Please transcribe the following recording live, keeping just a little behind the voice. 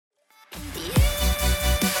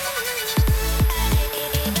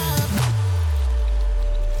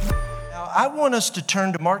I want us to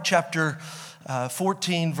turn to Mark chapter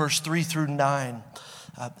 14, verse 3 through 9.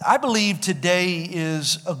 I believe today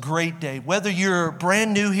is a great day. Whether you're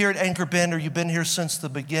brand new here at Anchor Bend or you've been here since the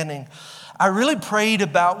beginning, I really prayed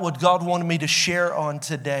about what God wanted me to share on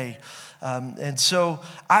today. And so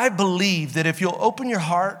I believe that if you'll open your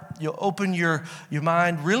heart, you'll open your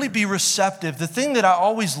mind, really be receptive. The thing that I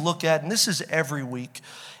always look at, and this is every week,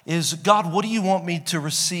 is God, what do you want me to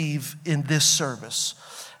receive in this service?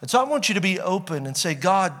 And so I want you to be open and say,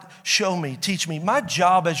 God, show me, teach me. My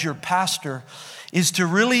job as your pastor is to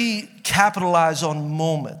really capitalize on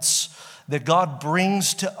moments that God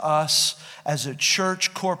brings to us as a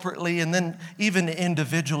church corporately and then even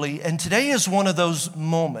individually. And today is one of those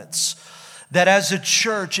moments that as a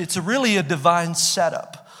church, it's really a divine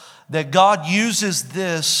setup, that God uses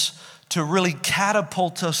this to really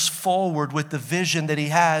catapult us forward with the vision that he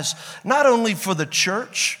has, not only for the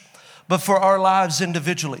church, but for our lives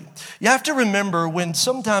individually. You have to remember when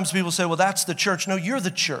sometimes people say, well, that's the church. No, you're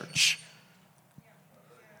the church.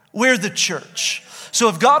 We're the church. So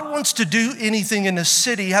if God wants to do anything in a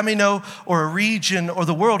city, how many know, or a region or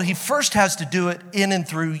the world, he first has to do it in and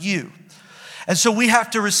through you. And so we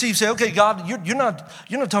have to say, okay, God, you're not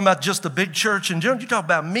talking about just the big church in general. You're talking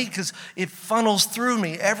about me because it funnels through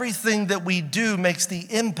me. Everything that we do makes the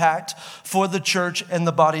impact for the church and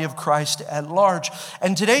the body of Christ at large.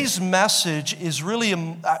 And today's message is really,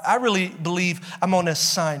 I really believe I'm on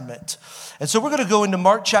assignment. And so we're going to go into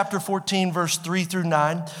Mark chapter 14, verse 3 through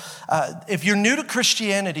 9. If you're new to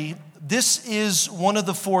Christianity, this is one of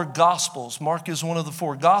the four Gospels. Mark is one of the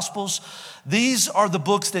four Gospels. These are the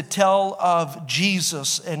books that tell of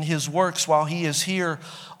Jesus and his works while he is here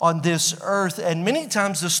on this earth. And many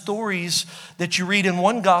times the stories that you read in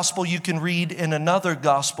one gospel, you can read in another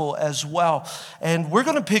gospel as well. And we're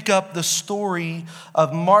going to pick up the story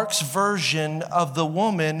of Mark's version of the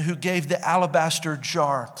woman who gave the alabaster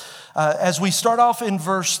jar. As we start off in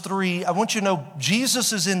verse 3, I want you to know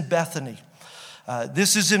Jesus is in Bethany.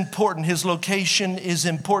 This is important. His location is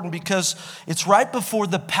important because it's right before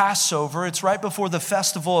the Passover. It's right before the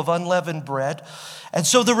festival of unleavened bread. And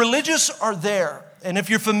so the religious are there. And if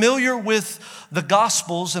you're familiar with the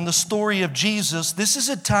Gospels and the story of Jesus, this is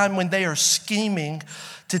a time when they are scheming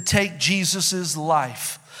to take Jesus's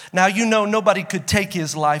life. Now, you know nobody could take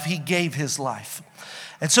his life. He gave his life.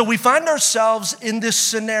 And so we find ourselves in this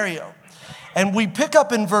scenario. And we pick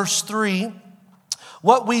up in verse 3.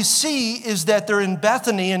 What we see is that they're in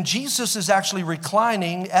Bethany and Jesus is actually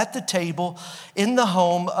reclining at the table in the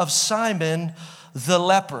home of Simon the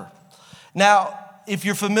leper. Now, if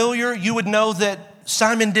you're familiar, you would know that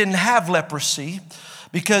Simon didn't have leprosy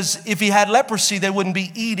because if he had leprosy, they wouldn't be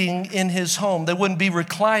eating in his home. They wouldn't be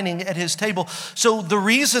reclining at his table. So the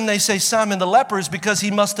reason they say Simon the leper is because he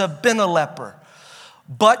must have been a leper.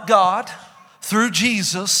 But God, through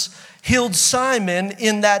Jesus, healed Simon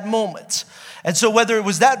in that moment. And so whether it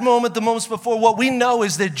was that moment, the moments before, what we know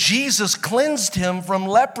is that Jesus cleansed him from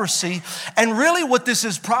leprosy. And really what this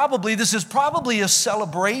is probably a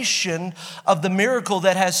celebration of the miracle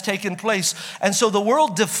that has taken place. And so the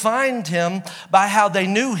world defined him by how they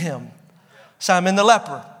knew him, Simon the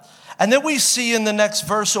leper. And then we see in the next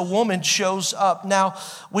verse, a woman shows up. Now,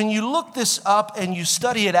 when you look this up and you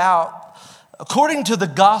study it out, according to the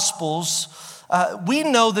Gospels, we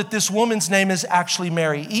know that this woman's name is actually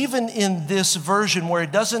Mary. Even in this version where it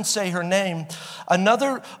doesn't say her name,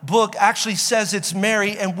 another book actually says it's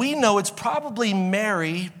Mary, and we know it's probably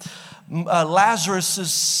Mary,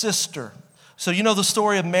 Lazarus' sister. So you know the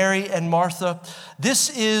story of Mary and Martha.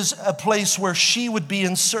 This is a place where she would be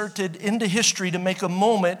inserted into history to make a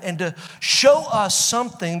moment and to show us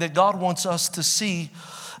something that God wants us to see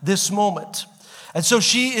this moment. And so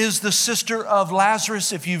she is the sister of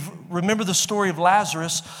Lazarus. If you remember the story of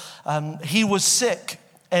Lazarus, he was sick.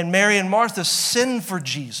 And Mary and Martha sinned for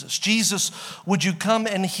Jesus. Jesus, would you come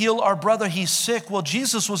and heal our brother? He's sick. Well,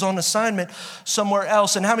 Jesus was on assignment somewhere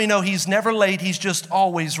else. And how many know he's never late? He's just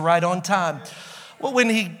always right on time. Well, when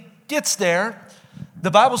he gets there,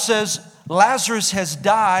 the Bible says Lazarus has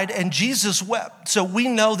died and Jesus wept. So we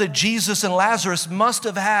know that Jesus and Lazarus must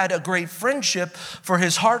have had a great friendship for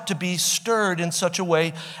his heart to be stirred in such a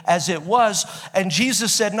way as it was. And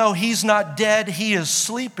Jesus said, no, he's not dead. He is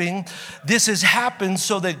sleeping. This has happened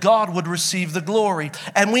so that God would receive the glory.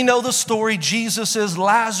 And we know the story. Jesus says,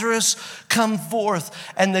 Lazarus, come forth.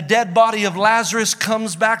 And the dead body of Lazarus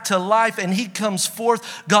comes back to life and he comes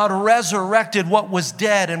forth. God resurrected what was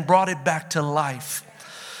dead and brought it back to life.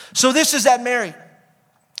 So this is at Mary,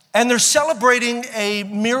 and they're celebrating a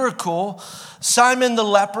miracle. Simon the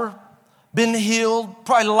leper been healed.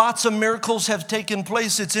 Probably lots of miracles have taken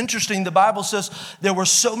place. It's interesting, the Bible says there were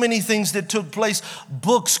so many things that took place.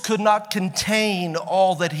 Books could not contain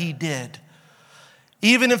all that he did.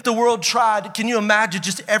 Even if the world tried, can you imagine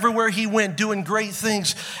just everywhere he went doing great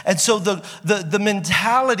things? And so the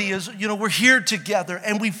mentality is, we're here together.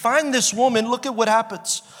 And we find this woman, look at what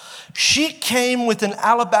happens. She came with an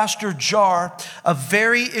alabaster jar of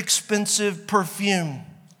very expensive perfume.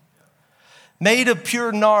 Made of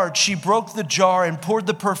pure nard, she broke the jar and poured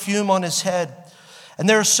the perfume on his head. And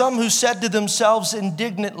there are some who said to themselves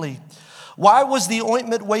indignantly, why was the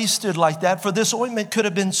ointment wasted like that? For this ointment could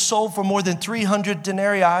have been sold for more than 300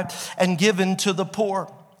 denarii and given to the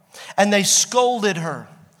poor. And they scolded her.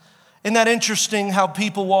 Isn't that interesting how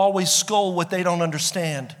people will always scold what they don't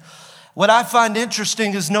understand? What I find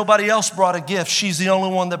interesting is nobody else brought a gift. She's the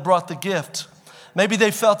only one that brought the gift. Maybe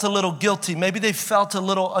they felt a little guilty. Maybe they felt a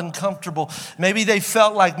little uncomfortable. Maybe they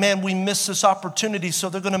felt like, man, we missed this opportunity, so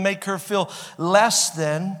they're going to make her feel less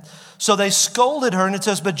than. So they scolded her, and it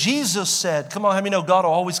says, but Jesus said, come on, how many know God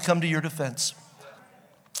will always come to your defense?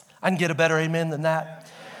 I can get a better amen than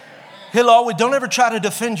that. He'll always, don't ever try to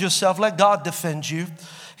defend yourself. Let God defend you.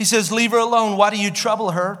 He says, leave her alone. Why do you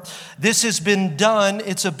trouble her? This has been done.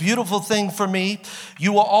 It's a beautiful thing for me.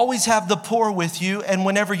 You will always have the poor with you, and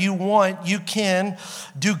whenever you want, you can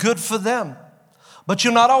do good for them. But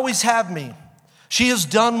you'll not always have me. She has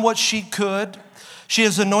done what she could. She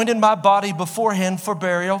has anointed my body beforehand for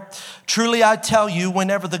burial. Truly, I tell you,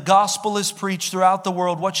 whenever the gospel is preached throughout the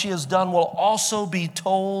world, what she has done will also be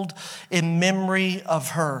told in memory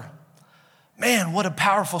of her. Man, what a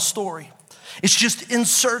powerful story. It's just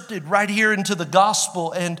inserted right here into the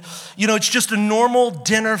gospel. And, it's just a normal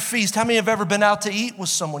dinner feast. How many have ever been out to eat with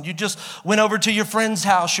someone? You just went over to your friend's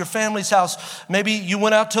house, your family's house. Maybe you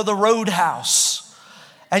went out to the roadhouse.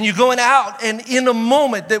 And you're going out, and in a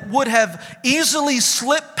moment that would have easily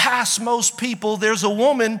slipped past most people, there's a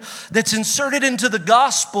woman that's inserted into the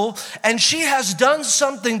gospel, and she has done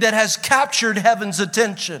something that has captured heaven's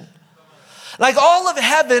attention. Like all of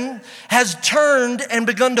heaven has turned and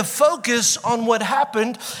begun to focus on what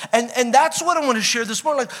happened. And that's what I want to share this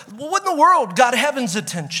morning. Like, what in the world got heaven's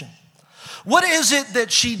attention? What is it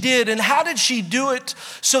that she did, and how did she do it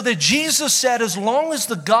so that Jesus said, as long as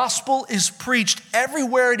the gospel is preached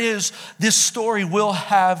everywhere it is, this story will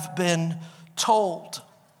have been told?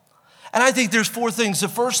 And I think there's four things. The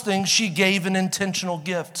first thing, she gave an intentional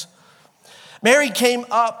gift. Mary came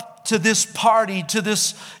up to this party, to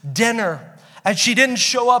this dinner, and she didn't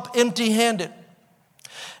show up empty-handed.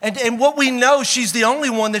 And what we know, she's the only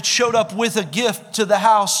one that showed up with a gift to the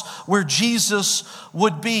house where Jesus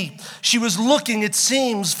would be. She was looking, it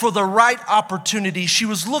seems, for the right opportunity. She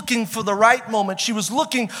was looking for the right moment. She was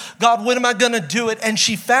looking, God, when am I going to do it? And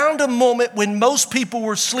she found a moment when most people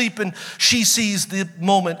were sleeping. She seized the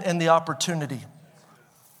moment and the opportunity.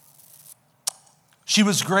 She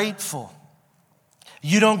was grateful.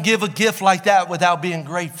 You don't give a gift like that without being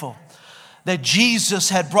grateful. That Jesus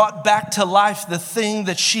had brought back to life the thing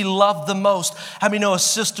that she loved the most. How many know a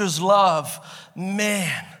sister's love?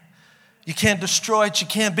 Man, you can't destroy it. You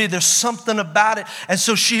can't be. There's something about it. And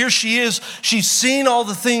so here she is. She's seen all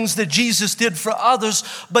the things that Jesus did for others,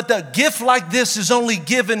 but the gift like this is only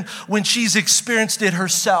given when she's experienced it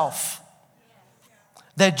herself.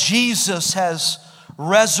 That Jesus has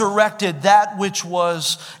resurrected that which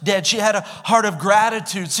was dead. She had a heart of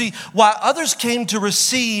gratitude. See, while others came to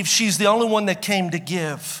receive, she's the only one that came to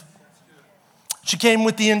give. She came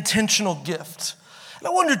with the intentional gift. And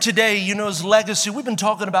I wonder today, as legacy, we've been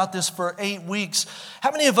talking about this for 8 weeks. How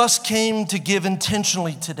many of us came to give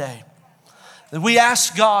intentionally today? We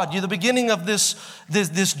ask God, the beginning of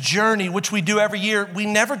this journey, which we do every year, we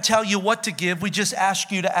never tell you what to give. We just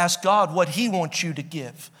ask you to ask God what He wants you to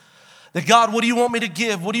give. That God, what do you want me to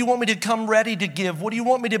give? What do you want me to come ready to give? What do you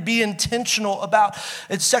want me to be intentional about?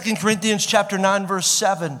 It's 2 Corinthians chapter 9, verse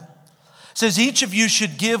 7. It says, each of you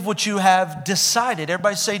should give what you have decided.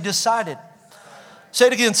 Everybody say decided. Say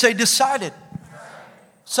it again, say decided.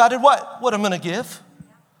 Decided what? What I'm going to give.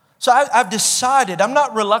 So I've decided. I'm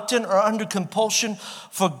not reluctant or under compulsion,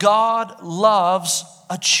 for God loves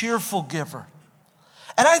a cheerful giver.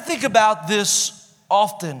 And I think about this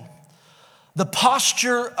often. The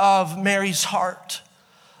posture of Mary's heart,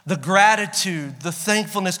 the gratitude, the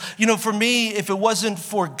thankfulness. For me, if it wasn't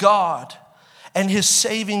for God and His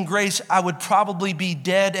saving grace, I would probably be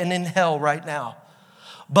dead and in hell right now.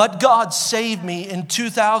 But God saved me in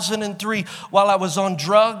 2003 while I was on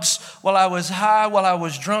drugs, while I was high, while I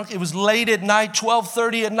was drunk. It was late at night,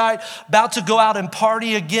 12:30 at night, about to go out and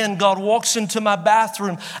party again. God walks into my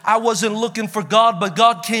bathroom. I wasn't looking for God, but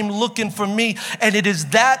God came looking for me. And it is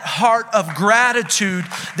that heart of gratitude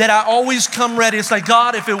that I always come ready. It's like,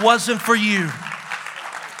 God, if it wasn't for you,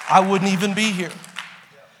 I wouldn't even be here.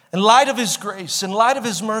 In light of his grace, in light of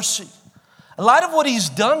his mercy, in light of what he's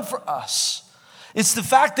done for us, it's the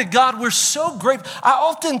fact that, God, we're so grateful. I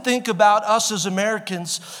often think about us as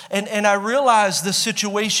Americans, and I realize the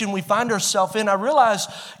situation we find ourselves in. I realize,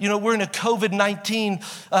 we're in a COVID-19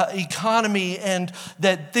 economy, and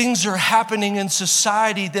that things are happening in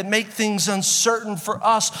society that make things uncertain for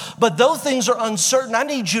us. But though things are uncertain, I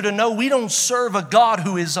need you to know we don't serve a God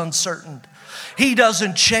who is uncertain. He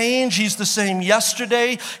doesn't change. He's the same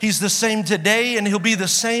yesterday. He's the same today, and he'll be the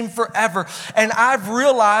same forever. And I've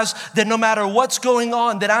realized that no matter what's going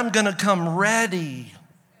on, that I'm going to come ready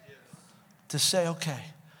to say, okay,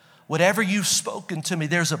 whatever you've spoken to me,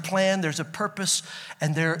 there's a plan, there's a purpose,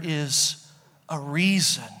 and there is a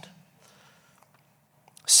reason.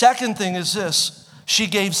 Second thing is this: she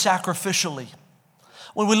gave sacrificially.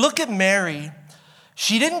 When we look at Mary,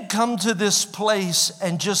 she didn't come to this place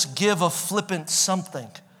and just give a flippant something.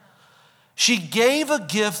 She gave a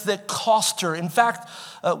gift that cost her. In fact,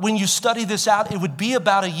 when you study this out, it would be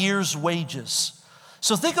about a year's wages.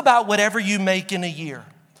 So think about whatever you make in a year.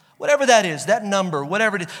 Whatever that is, that number,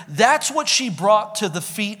 whatever it is, that's what she brought to the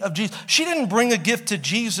feet of Jesus. She didn't bring a gift to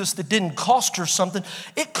Jesus that didn't cost her something.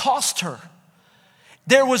 It cost her.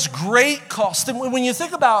 There was great cost. And when you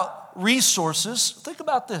think about resources, think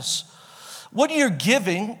about this. What you're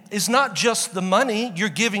giving is not just the money. You're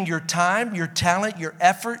giving your time, your talent, your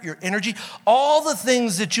effort, your energy, all the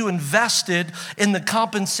things that you invested in the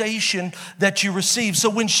compensation that you received. So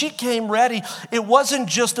when she came ready, it wasn't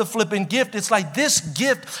just a flipping gift. It's like, this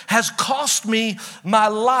gift has cost me my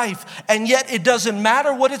life, and yet it doesn't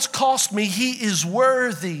matter what it's cost me. He is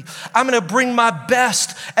worthy. I'm going to bring my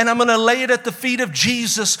best, and I'm going to lay it at the feet of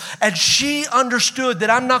Jesus. And she understood that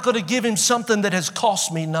I'm not going to give him something that has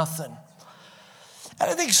cost me nothing. And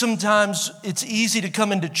I think sometimes it's easy to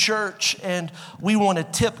come into church and we want to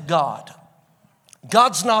tip God.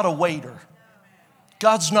 God's not a waiter.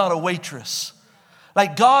 God's not a waitress.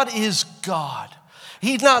 Like, God is God.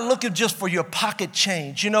 He's not looking just for your pocket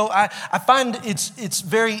change. I find it's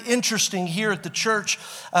very interesting here at the church.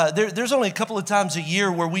 There's only a couple of times a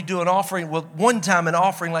year where we do an offering. Well, one time an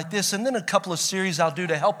offering like this, and then a couple of series I'll do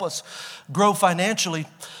to help us grow financially.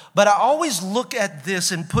 But I always look at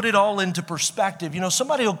this and put it all into perspective.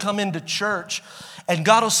 Somebody will come into church and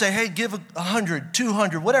God will say, hey, give 100,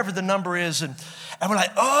 200, whatever the number is. And we're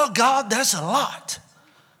like, oh, God, that's a lot.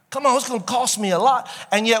 Come on, it's going to cost me a lot.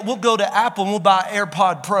 And yet we'll go to Apple and we'll buy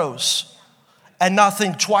AirPod Pros and not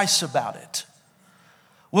think twice about it.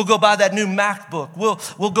 We'll go buy that new MacBook.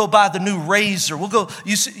 We'll go buy the new Razor.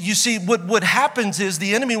 You see, what happens is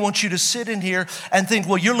the enemy wants you to sit in here and think,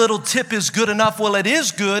 well, your little tip is good enough. Well, it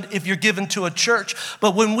is good if you're giving to a church.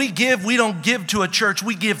 But when we give, we don't give to a church.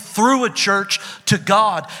 We give through a church to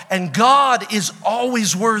God. And God is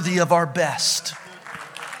always worthy of our best.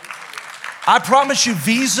 I promise you,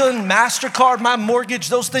 Visa and MasterCard, my mortgage,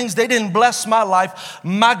 those things, they didn't bless my life.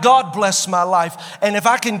 My God blessed my life. And if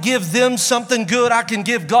I can give them something good, I can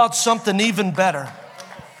give God something even better.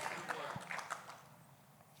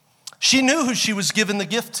 She knew who she was giving the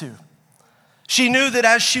gift to. She knew that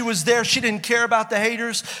as she was there, she didn't care about the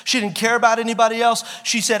haters. She didn't care about anybody else.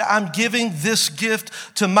 She said, I'm giving this gift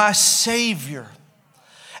to my Savior.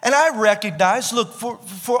 And I recognize, look,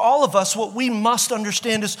 for all of us, what we must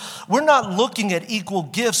understand is we're not looking at equal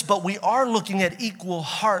gifts, but we are looking at equal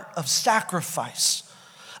heart of sacrifice.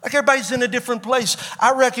 Like, everybody's in a different place.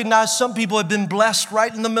 I recognize some people have been blessed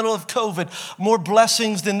right in the middle of COVID, more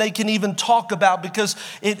blessings than they can even talk about because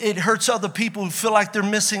it hurts other people who feel like they're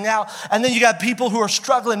missing out. And then you got people who are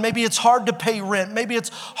struggling. Maybe it's hard to pay rent. Maybe it's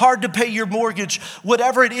hard to pay your mortgage.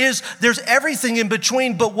 Whatever it is, there's everything in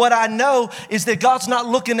between. But what I know is that God's not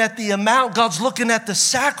looking at the amount. God's looking at the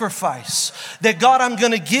sacrifice. That, God, I'm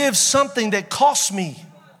going to give something that costs me.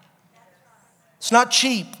 It's not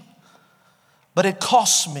cheap, but it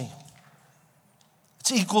costs me.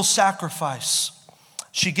 It's equal sacrifice.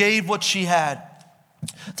 She gave what she had.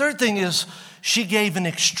 Third thing is, she gave an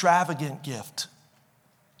extravagant gift.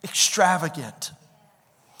 Extravagant.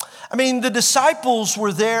 I mean, the disciples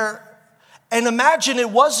were there, and imagine it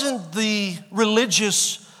wasn't the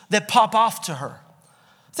religious that pop off to her.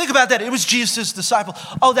 Think about that. It was Jesus' disciple.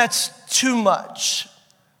 Oh, that's too much.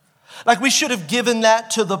 Like we should have given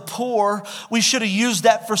that to the poor. We should have used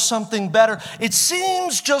that for something better. It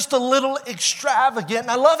seems just a little extravagant.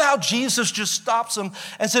 And I love how Jesus just stops them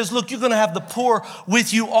and says, look, you're going to have the poor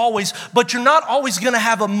with you always, but you're not always going to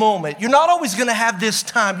have a moment. You're not always going to have this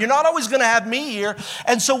time. You're not always going to have me here.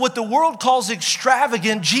 And so what the world calls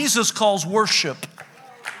extravagant, Jesus calls worship.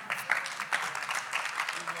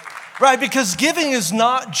 Right? Because giving is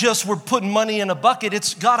not just we're putting money in a bucket.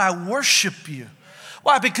 It's, God, I worship you.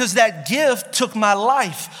 Why? Because that gift took my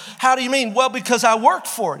life. How do you mean? Well, because I worked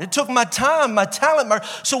for it. It took my time, my talent.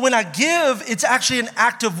 So when I give, it's actually an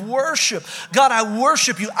act of worship. God, I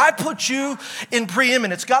worship you. I put you in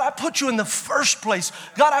preeminence. God, I put you in the first place.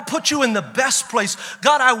 God, I put you in the best place.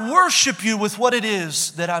 God, I worship you with what it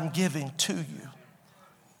is that I'm giving to you.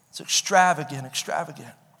 It's extravagant, extravagant.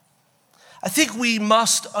 I think we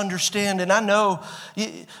must understand, and I know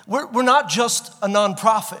we're not just a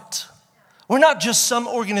nonprofit. We're not just some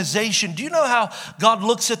organization. Do you know how God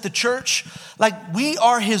looks at the church? Like we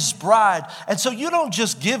are his bride. And so you don't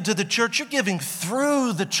just give to the church, you're giving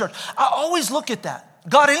through the church. I always look at that.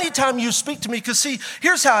 God, anytime you speak to me, because see,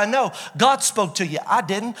 here's how I know. God spoke to you. I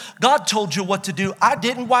didn't. God told you what to do. I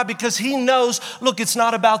didn't. Why? Because he knows, look, it's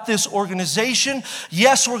not about this organization.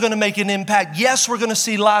 Yes, we're going to make an impact. Yes, we're going to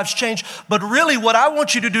see lives change. But really what I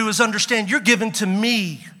want you to do is understand you're given to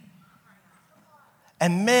me.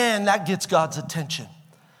 And man, that gets God's attention.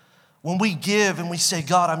 When we give and we say,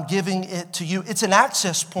 God, I'm giving it to you, it's an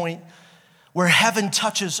access point where heaven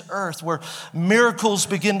touches earth, where miracles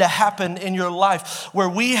begin to happen in your life, where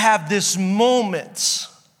we have this moment.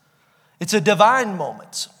 It's a divine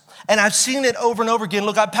moment. And I've seen it over and over again.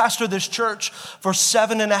 Look, I pastored this church for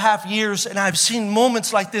 7.5 years, and I've seen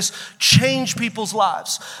moments like this change people's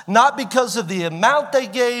lives. Not because of the amount they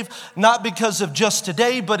gave, not because of just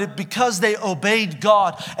today, but because they obeyed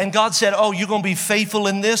God. And God said, oh, you're going to be faithful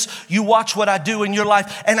in this. You watch what I do in your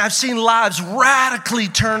life. And I've seen lives radically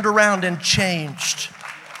turned around and changed.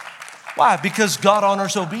 Why? Because God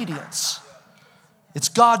honors obedience. It's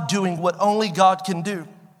God doing what only God can do.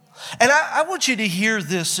 And I want you to hear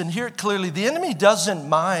this and hear it clearly. The enemy doesn't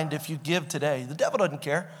mind if you give today. The devil doesn't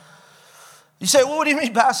care. You say, well, what do you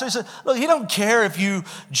mean, Pastor? He said, look, he don't care if you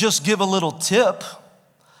just give a little tip.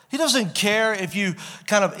 He doesn't care if you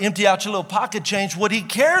kind of empty out your little pocket change. What he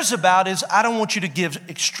cares about is, I don't want you to give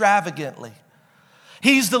extravagantly.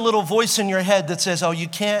 He's the little voice in your head that says, oh, you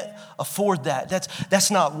can't afford that. That's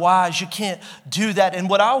not wise. You can't do that. And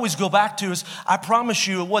what I always go back to is, I promise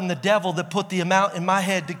you it wasn't the devil that put the amount in my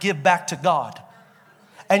head to give back to God.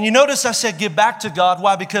 And you notice I said give back to God.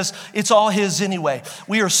 Why? Because it's all his anyway.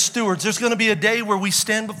 We are stewards. There's going to be a day where we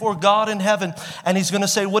stand before God in heaven and he's going to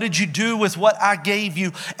say, what did you do with what I gave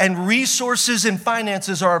you? And resources and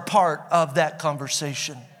finances are a part of that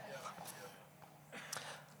conversation.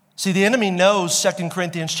 See, the enemy knows 2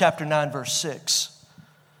 Corinthians chapter 9, verse 6.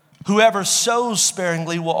 Whoever sows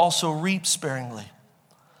sparingly will also reap sparingly.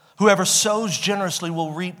 Whoever sows generously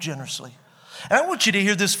will reap generously. And I want you to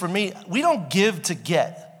hear this from me. We don't give to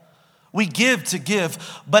get. We give to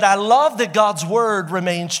give, but I love that God's word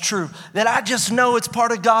remains true, that I just know it's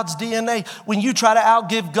part of God's DNA. When you try to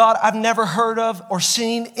outgive God, I've never heard of or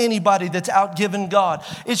seen anybody that's outgiven God.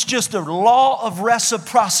 It's just a law of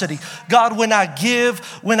reciprocity. God, when I give,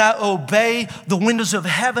 when I obey, the windows of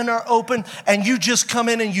heaven are open and you just come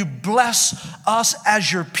in and you bless us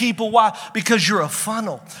as your people. Why? Because you're a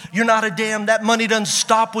funnel. You're not a dam. That money doesn't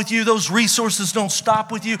stop with you. Those resources don't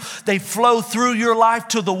stop with you. They flow through your life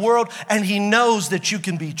to the world. And he knows that you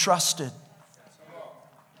can be trusted.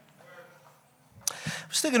 I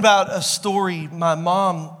was thinking about a story.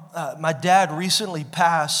 My dad recently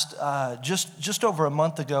passed just over a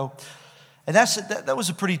month ago. And that was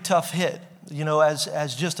a pretty tough hit, you know,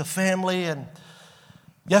 as just a family. And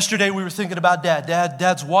yesterday we were thinking about Dad.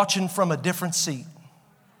 Dad's watching from a different seat.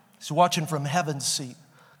 He's watching from heaven's seat,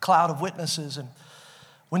 cloud of witnesses. And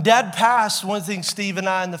when Dad passed, one of the things Steve and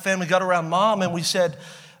I and the family got around Mom and we said,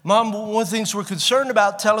 Mom, one of the things we're concerned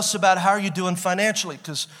about, tell us about how you're doing financially,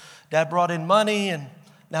 because Dad brought in money and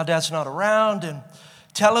now Dad's not around, and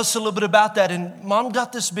tell us a little bit about that. And Mom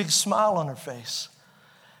got this big smile on her face.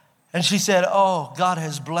 And she said, oh, God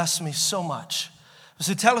has blessed me so much. I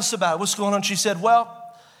said, tell us about it. What's going on? She said,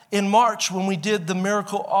 well, in March when we did the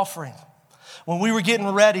miracle offering, when we were getting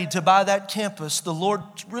ready to buy that campus, the Lord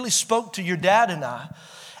really spoke to your dad and I.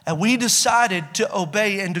 And we decided to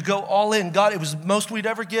obey and to go all in. God, it was the most we'd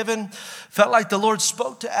ever given. Felt like the Lord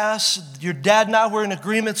spoke to us. Your dad and I were in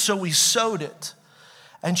agreement, so we sowed it.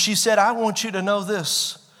 And she said, I want you to know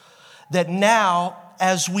this, that now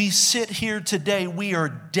as we sit here today, we are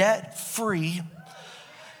debt free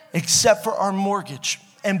except for our mortgage.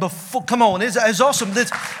 And before, come on, it's awesome.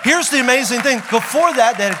 Here's the amazing thing. Before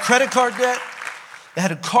that, they had a credit card debt. They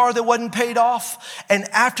had a car that wasn't paid off. And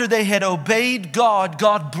after they had obeyed God,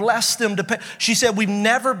 God blessed them to pay. She said, we've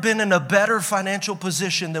never been in a better financial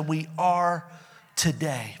position than we are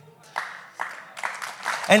today.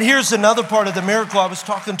 And here's another part of the miracle. I was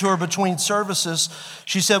talking to her between services.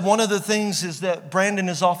 She said one of the things is that Brandon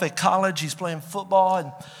is off at college. He's playing football.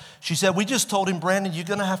 And she said, we just told him, Brandon, you're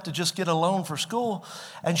going to have to just get a loan for school.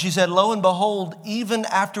 And she said, lo and behold, even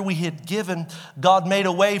after we had given, God made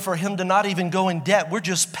a way for him to not even go in debt. We're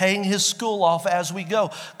just paying his school off as we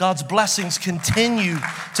go. God's blessings continue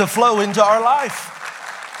to flow into our life.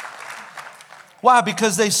 Why?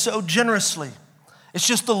 Because they sow generously. It's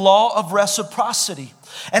just the law of reciprocity.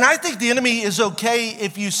 And I think the enemy is okay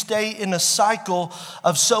if you stay in a cycle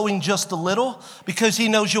of sowing just a little, because he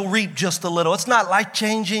knows you'll reap just a little. It's not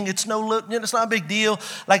life-changing. It's not a big deal.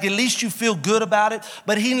 Like, at least you feel good about it.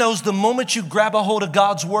 But he knows the moment you grab a hold of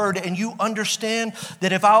God's word and you understand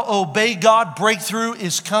that if I'll obey God, breakthrough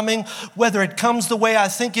is coming. Whether it comes the way I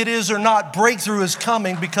think it is or not, breakthrough is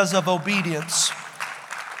coming because of obedience.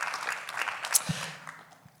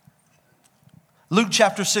 Luke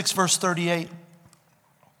chapter 6, verse 38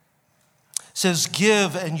 says,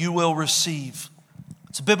 give and you will receive.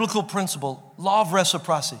 It's a biblical principle, law of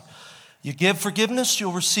reciprocity. You give forgiveness,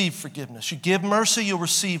 you'll receive forgiveness. You give mercy, you'll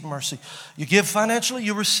receive mercy. You give financially,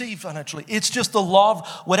 you'll receive financially. It's just the law of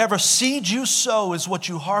whatever seed you sow is what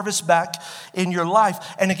you harvest back in your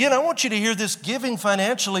life. And again, I want you to hear this: giving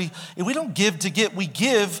financially, we don't give to get, we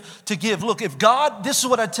give to give. Look, if God, this is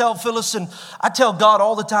what I tell Phyllis, and I tell God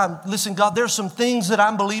all the time, listen, God, there's some things that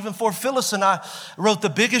I'm believing for. Phyllis and I wrote the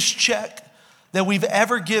biggest check that we've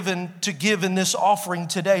ever given to give in this offering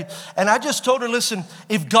today. And I just told her, listen,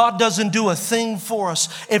 if God doesn't do a thing for us,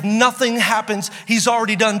 if nothing happens, he's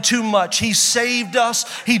already done too much. He saved us.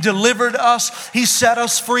 He delivered us. He set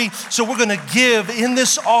us free. So we're going to give in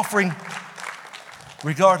this offering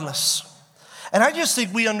regardless. And I just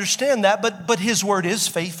think we understand that, but his word is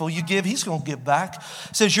faithful. You give, he's going to give back.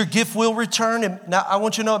 It says your gift will return. And now I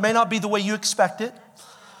want you to know it may not be the way you expect it.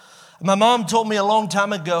 My mom told me a long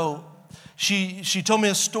time ago, She told me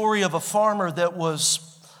a story of a farmer that was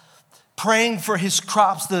praying for his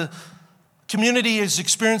crops. The community is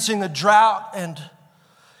experiencing a drought, and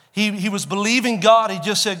he was believing God. He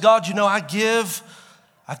just said, God, you know, I give,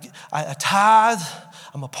 I tithe,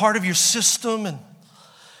 I'm a part of your system. And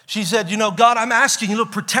she said, you know, God, I'm asking you to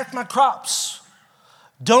protect my crops.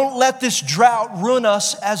 Don't let this drought ruin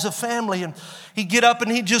us as a family. And he'd get up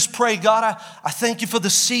and he'd just pray, God, I thank you for the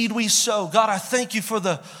seed we sow. God, I thank you for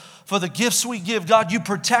the gifts we give. God, you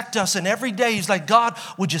protect us. And every day he's like, God,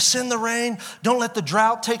 would you send the rain? Don't let the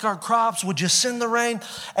drought take our crops. Would you send the rain?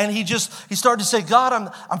 And he started to say,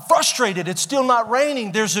 God, I'm frustrated. It's still not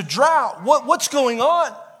raining. There's a drought. What's going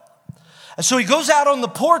on? And so he goes out on the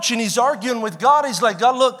porch and he's arguing with God. He's like,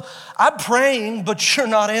 God, look, I'm praying, but you're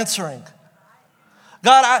not answering.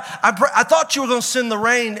 God, I thought you were going to send the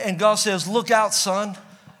rain. And God says, look out, son.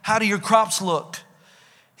 How do your crops look?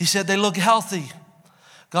 He said, they look healthy.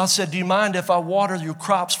 God said, do you mind if I water your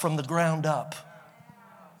crops from the ground up?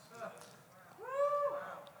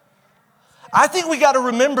 I think we got to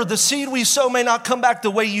remember the seed we sow may not come back the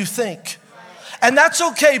way you think. And that's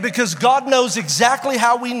okay, because God knows exactly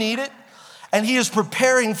how we need it. And he is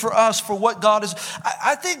preparing for us for what God is.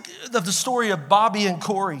 I think of the story of Bobby and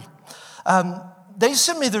Corey. They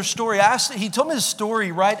sent me their story. He told me the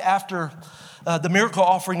story right after the miracle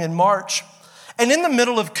offering in March. And in the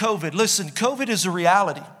middle of COVID, listen, COVID is a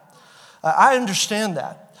reality. I understand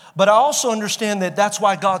that. But I also understand that that's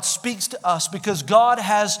why God speaks to us, because God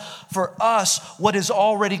has for us what is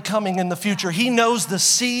already coming in the future. He knows the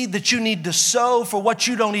seed that you need to sow for what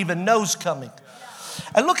you don't even know is coming.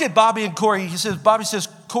 And look at Bobby and Corey. Bobby says,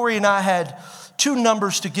 Corey and I had 2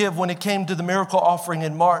 numbers to give when it came to the miracle offering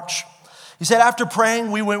in March. He said, after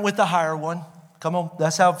praying, we went with the higher one. Come on,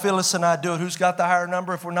 that's how Phyllis and I do it. Who's got the higher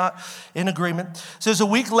number if we're not in agreement? It says, a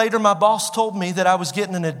week later, my boss told me that I was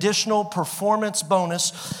getting an additional performance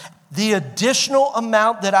bonus. The additional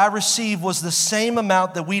amount that I received was the same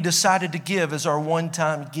amount that we decided to give as our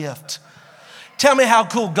one-time gift. Tell me how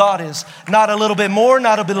cool God is. Not a little bit more,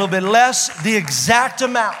 not a little bit less, the exact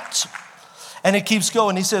amount. And it keeps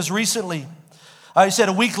going. He says, recently, he said,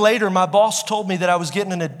 a week later, my boss told me that I was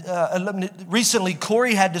getting recently,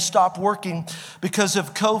 Corey had to stop working because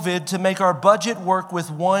of COVID to make our budget work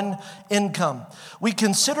with one income. We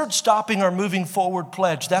considered stopping our moving forward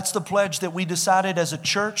pledge. That's the pledge that we decided as a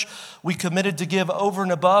church we committed to give over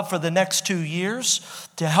and above for the next 2 years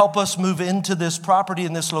to help us move into this property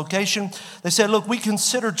in this location. They said, look, we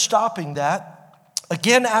considered stopping that.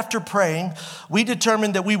 Again, after praying, we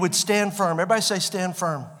determined that we would stand firm. Everybody say stand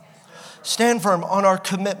firm. Stand firm on our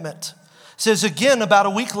commitment. It says again, about a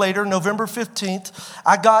week later, November 15th,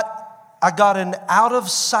 I got an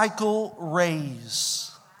out-of-cycle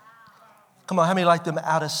raise. Come on, how many like them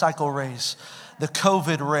out-of-cycle raise? The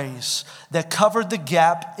COVID raise that covered the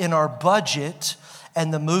gap in our budget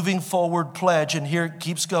and the moving forward pledge. And here it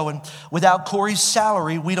keeps going. Without Corey's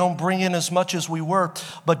salary, we don't bring in as much as we were,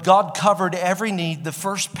 but God covered every need. The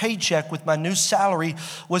first paycheck with my new salary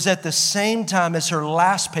was at the same time as her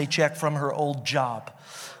last paycheck from her old job.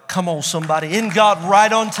 Come on, somebody. Isn't God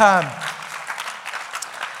right on time?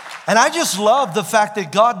 And I just love the fact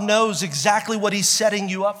that God knows exactly what he's setting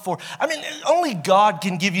you up for. I mean, only God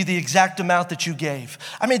can give you the exact amount that you gave.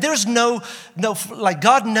 I mean, there's no,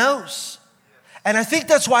 God knows. And I think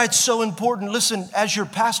that's why it's so important. Listen, as your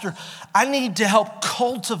pastor, I need to help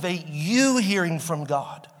cultivate you hearing from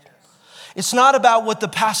God. It's not about what the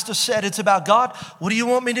pastor said. It's about, God, what do you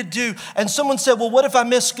want me to do? And someone said, well, what if I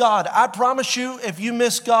miss God? I promise you, if you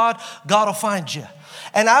miss God, God will find you.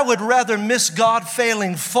 And I would rather miss God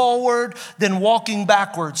failing forward than walking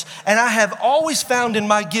backwards. And I have always found in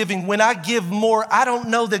my giving, when I give more, I don't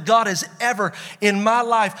know that God has ever in my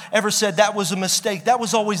life ever said that was a mistake. That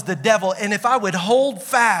was always the devil. And if I would hold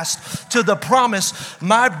fast to the promise,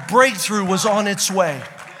 my breakthrough was on its way.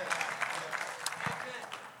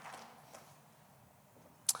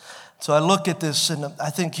 So I look at this and I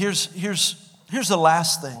think here's the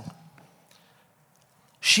last thing.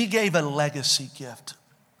 She gave a legacy gift.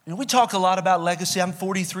 You know, we talk a lot about legacy. I'm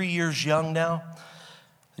 43 years young now.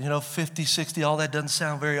 50, 60, all that doesn't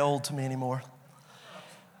sound very old to me anymore.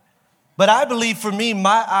 But I believe for me,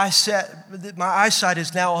 my eyesight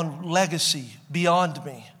is now on legacy beyond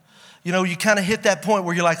me. You kind of hit that point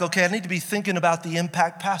where you're like, okay, I need to be thinking about the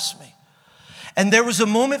impact past me. And there was a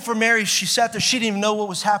moment for Mary, she sat there, she didn't even know what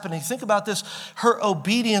was happening. Think about this, her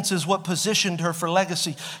obedience is what positioned her for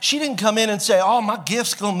legacy. She didn't come in and say, oh, my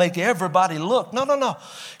gift's gonna make everybody look. No.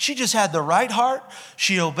 She just had the right heart,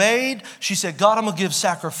 she obeyed. She said, God, I'm gonna give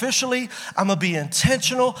sacrificially, I'm gonna be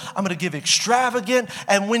intentional, I'm gonna give extravagant.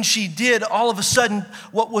 And when she did, all of a sudden,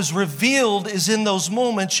 what was revealed is in those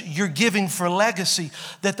moments, you're giving for legacy.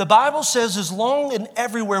 That the Bible says as long and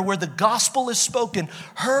everywhere where the gospel is spoken,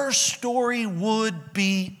 her story would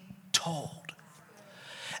be told.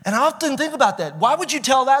 And I often think about that. Why would you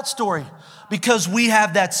tell that story? Because we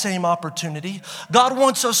have that same opportunity. God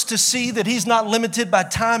wants us to see that he's not limited by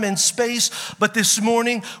time and space, but this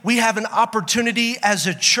morning we have an opportunity as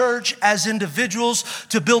a church, as individuals,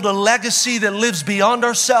 to build a legacy that lives beyond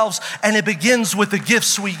ourselves, and it begins with the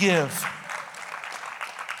gifts we give.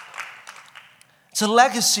 It's a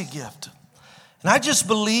legacy gift. And I just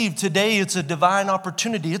believe today it's a divine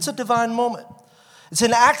opportunity. It's a divine moment. It's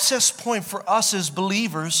an access point for us as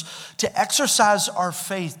believers to exercise our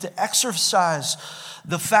faith, to exercise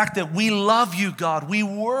the fact that we love you, God. We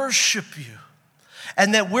worship you.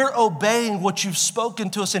 And that we're obeying what you've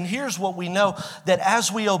spoken to us. And here's what we know, that as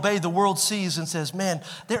we obey, the world sees and says, man,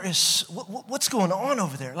 what's going on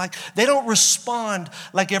over there? Like, they don't respond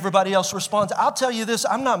like everybody else responds. I'll tell you this,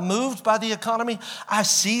 I'm not moved by the economy. I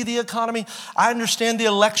see the economy. I understand the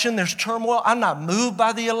election. There's turmoil. I'm not moved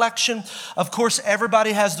by the election. Of course,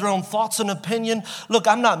 everybody has their own thoughts and opinion. Look,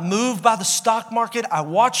 I'm not moved by the stock market. I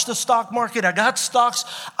watch the stock market. I got stocks.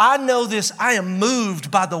 I know this. I am moved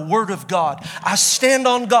by the word of God. I stand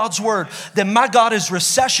on God's word, that my God is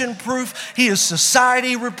recession proof. He is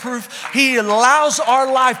society proof. He allows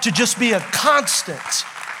our life to just be a constant.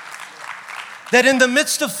 That in the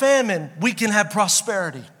midst of famine, we can have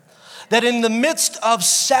prosperity. That in the midst of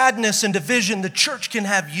sadness and division, the church can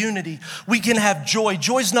have unity. We can have joy.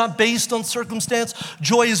 Joy is not based on circumstance.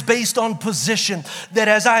 Joy is based on position. That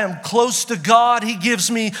as I am close to God, he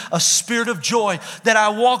gives me a spirit of joy. That I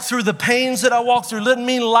walk through the pains that I walk through. Doesn't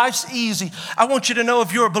mean life's easy. I want you to know,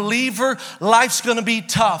 if you're a believer, life's gonna be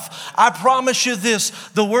tough. I promise you this,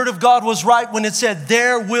 the word of God was right when it said,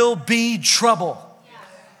 there will be trouble.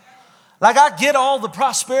 Like, I get all the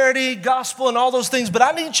prosperity gospel and all those things, but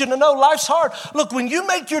I need you to know life's hard. Look, when you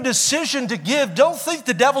make your decision to give, don't think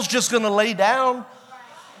the devil's just going to lay down.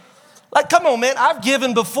 Like, come on, man, I've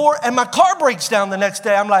given before and my car breaks down the next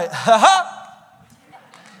day. I'm like, ha.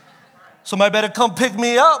 Somebody better come pick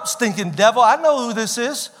me up, stinking devil. I know who this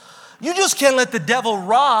is. You just can't let the devil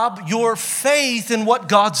rob your faith in what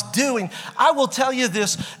God's doing. I will tell you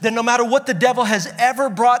this, that no matter what the devil has ever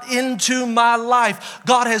brought into my life,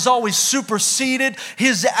 God has always superseded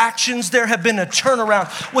his actions. There have been a turnaround.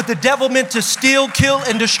 What the devil meant to steal, kill,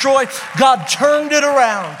 and destroy, God turned it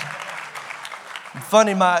around.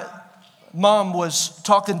 Funny, mom was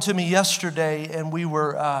talking to me yesterday, and we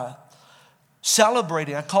were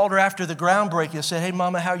celebrating. I called her after the groundbreaking. I said, hey,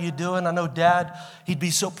 Mama, how you doing? I know Dad, he'd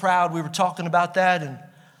be so proud. We were talking about that, and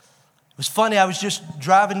it was funny. I was just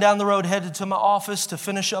driving down the road, headed to my office to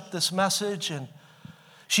finish up this message, and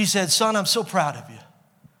she said, son, I'm so proud of you.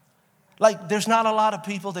 Like, there's not a lot of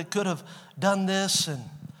people that could have done this, and,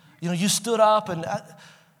 you stood up, and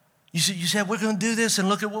you said, we're going to do this, and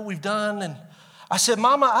look at what we've done, and I said,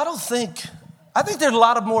 Mama, I think there's a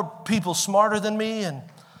lot of more people smarter than me and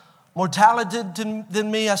more talented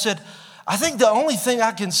than me. I said, I think the only thing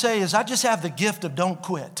I can say is I just have the gift of don't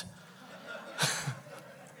quit.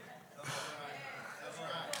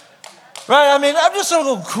 Right? I mean, I'm just not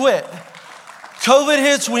going to quit. COVID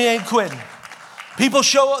hits, we ain't quitting. People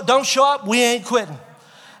don't show up, we ain't quitting.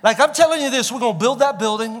 Like, I'm telling you this, we're going to build that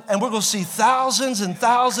building, and we're going to see thousands and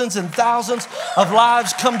thousands and thousands of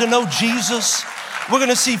lives come to know Jesus. We're going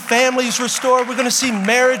to see families restored. We're going to see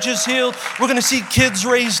marriages healed. We're going to see kids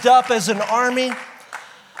raised up as an army.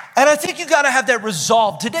 And I think you got to have that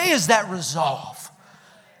resolve. Today is that resolve.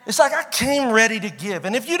 It's like I came ready to give.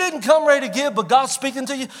 And if you didn't come ready to give, but God's speaking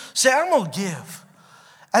to you, say, I'm going to give.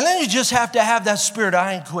 And then you just have to have that spirit,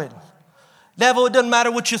 I ain't quitting. Devil, it doesn't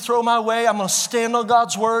matter what you throw my way. I'm going to stand on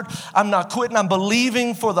God's word. I'm not quitting. I'm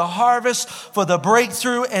believing for the harvest, for the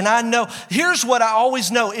breakthrough. And I know, here's what I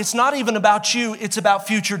always know. It's not even about you. It's about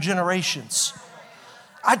future generations.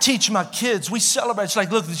 I teach my kids. We celebrate. It's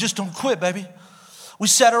like, look, just don't quit, baby. We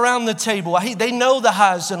sat around the table. They know the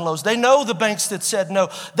highs and lows. They know the banks that said no.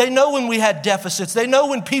 They know when we had deficits. They know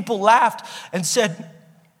when people laughed and said,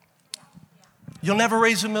 you'll never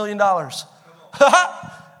raise $1 million.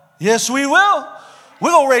 Yes, we will.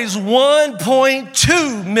 We're going to raise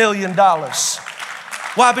 $1.2 million.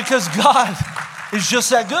 Why? Because God is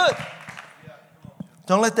just that good.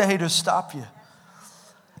 Don't let the haters stop you.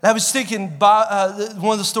 And I was thinking,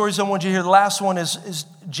 one of the stories I want you to hear, the last one is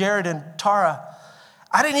Jared and Tara.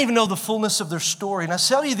 I didn't even know the fullness of their story. And I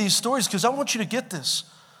tell you these stories because I want you to get this.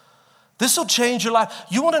 This will change your life.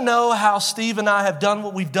 You want to know how Steve and I have done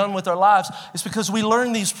what we've done with our lives? It's because we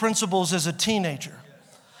learned these principles as a teenager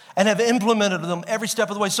and have implemented them every step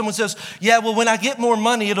of the way. Someone says, yeah, well, when I get more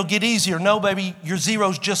money, it'll get easier. No, baby, your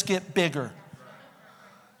zeros just get bigger.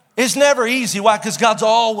 It's never easy. Why? Because God's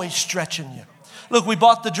always stretching you. Look, we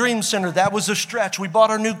bought the Dream Center. That was a stretch. We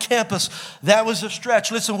bought our new campus. That was a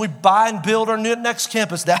stretch. Listen, we buy and build our next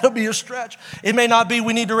campus. That'll be a stretch. It may not be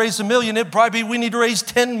we need to raise $1 million. It'll probably be we need to raise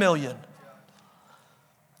 10 million.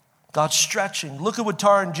 God's stretching. Look at what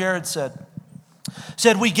Tara and Jared said.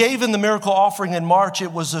 Said, we gave in the miracle offering in March.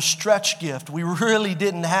 It was a stretch gift. We really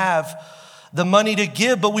didn't have the money to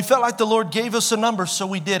give, but we felt like the Lord gave us a number, so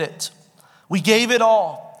we did it. We gave it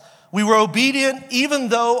all. We were obedient, even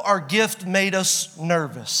though our gift made us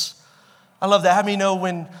nervous. I love that. How many know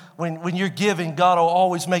when you're giving, God will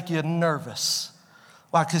always make you nervous?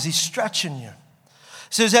 Why? Because he's stretching you.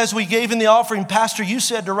 It says, as we gave in the offering, Pastor, you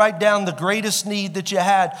said to write down the greatest need that you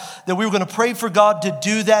had, that we were going to pray for God to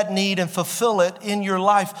do that need and fulfill it in your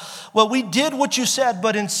life. Well, we did what you said,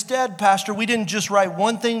 but instead, Pastor, we didn't just write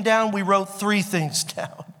one thing down, we wrote 3 things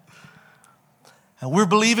down. And we're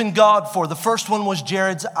believing God for. The first one was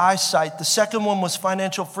Jared's eyesight. The second one was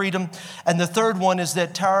financial freedom. And the third one is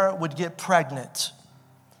that Tara would get pregnant.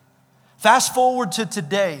 Fast forward to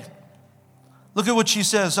today. Look at what she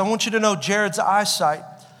says. I want you to know Jared's eyesight.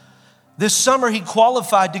 This summer, he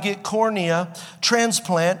qualified to get cornea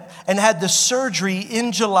transplant and had the surgery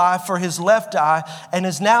in July for his left eye and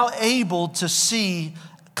is now able to see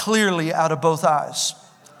clearly out of both eyes.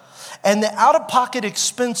 And the out-of-pocket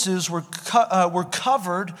expenses were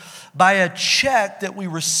covered by a check that we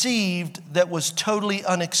received that was totally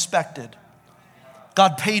unexpected.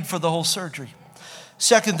 God paid for the whole surgery.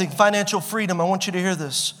 Second thing, financial freedom. I want you to hear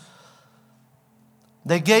this.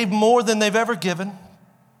 They gave more than they've ever given,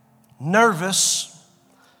 nervous,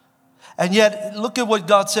 and yet look at what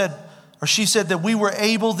God said, or she said, that we were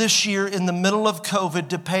able this year in the middle of COVID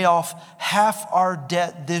to pay off half our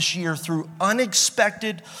debt this year through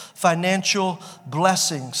unexpected financial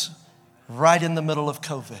blessings right in the middle of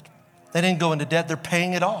COVID. They didn't go into debt, they're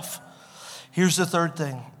paying it off. Here's the third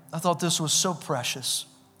thing. I thought this was so precious.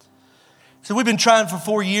 So we've been trying for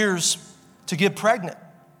 4 years to get pregnant.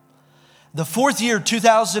 The 4th year,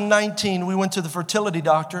 2019, we went to the fertility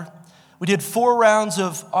doctor. We did 4 rounds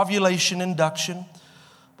of ovulation induction,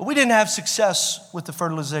 but we didn't have success with the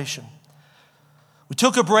fertilization. We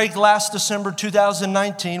took a break last December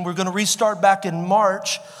 2019. We're going to restart back in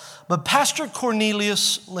March. But Pastor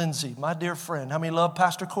Cornelius Lindsay, my dear friend, how many love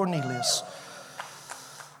Pastor Cornelius?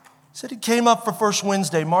 Said he came up for First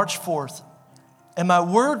Wednesday, March 4th. And my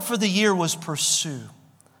word for the year was pursue.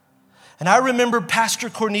 And I remember Pastor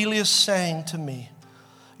Cornelius saying to me,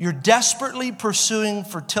 you're desperately pursuing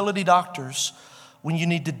fertility doctors when you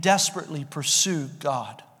need to desperately pursue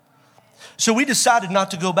God. So we decided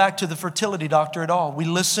not to go back to the fertility doctor at all. We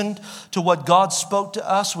listened to what God spoke to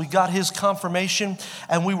us. We got his confirmation,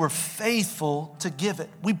 and we were faithful to give it.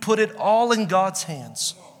 We put it all in God's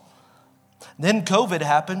hands. Then COVID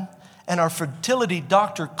happened, and our fertility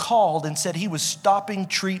doctor called and said he was stopping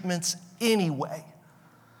treatments anyway.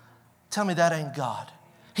 Tell me that ain't God.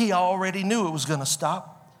 He already knew it was going to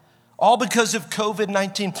stop. All because of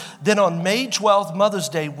COVID-19. Then on May 12th, Mother's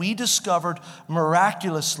Day, we discovered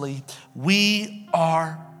miraculously we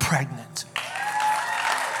are pregnant.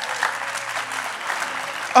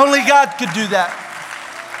 Only God could do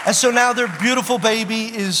that. And so now their beautiful baby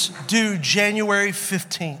is due January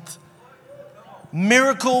 15th.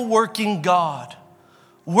 Miracle working God,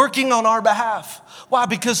 working on our behalf. Why?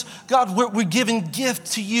 Because God, we're giving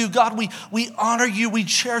gift to you. God, we honor you, we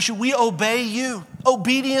cherish you, we obey you.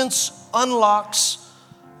 Obedience unlocks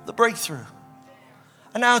the breakthrough.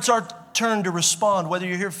 And now it's our turn to respond, whether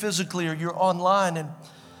you're here physically or you're online. And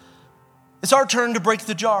it's our turn to break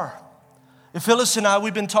the jar. And Phyllis and I,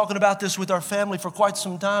 we've been talking about this with our family for quite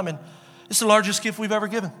some time, and it's the largest gift we've ever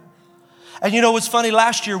given. And you know what's funny?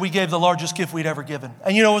 Last year we gave the largest gift we'd ever given.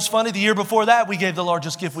 And you know what's funny? The year before that we gave the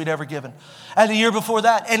largest gift we'd ever given. And the year before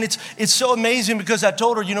that. And it's so amazing because I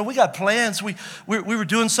told her, you know, we got plans. We were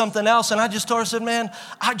doing something else. And I just told her, I said, man,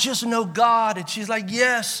 I just know God. And she's like,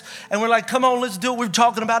 yes. And we're like, come on, let's do it. We were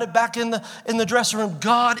talking about it back in the dressing room.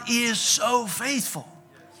 God is so faithful.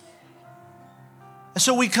 And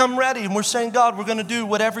so we come ready and we're saying, God, we're going to do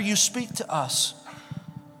whatever you speak to us.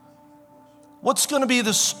 What's going to be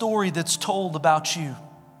the story that's told about you?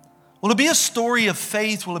 Will it be a story of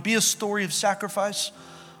faith? Will it be a story of sacrifice?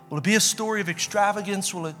 Will it be a story of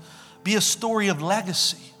extravagance? Will it be a story of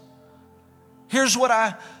legacy? Here's what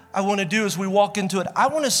I want to do as we walk into it. I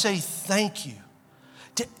want to say thank you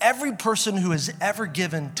to every person who has ever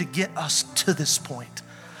given to get us to this point.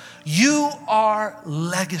 You are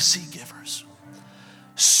legacy givers.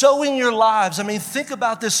 Sowing your lives. I mean, think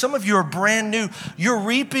about this. Some of you are brand new. You're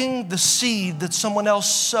reaping the seed that someone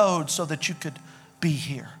else sowed so that you could be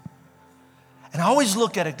here. And I always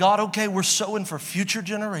look at it, God, okay, we're sowing for future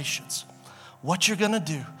generations. What you're going to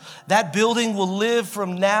do. That building will live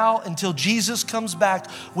from now until Jesus comes back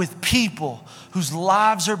with people whose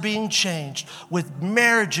lives are being changed, with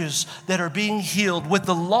marriages that are being healed, with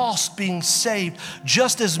the lost being saved.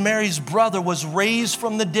 Just as Mary's brother was raised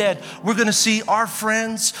from the dead, we're going to see our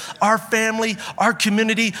friends, our family, our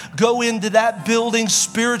community go into that building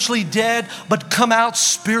spiritually dead, but come out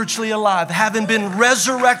spiritually alive, having been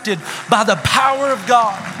resurrected by the power of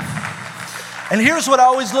God. And here's what I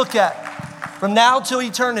always look at. From now till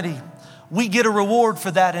eternity, we get a reward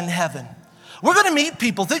for that in heaven. We're going to meet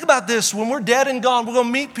people. Think about this. When we're dead and gone, we're going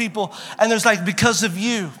to meet people. And there's like, because of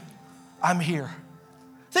you, I'm here.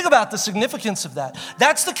 Think about the significance of that.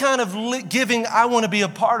 That's the kind of giving I want to be a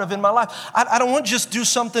part of in my life. I don't want to just do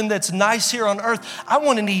something that's nice here on earth. I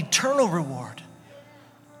want an eternal reward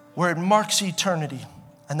where it marks eternity.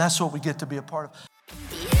 And that's what we get to be a part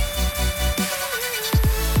of.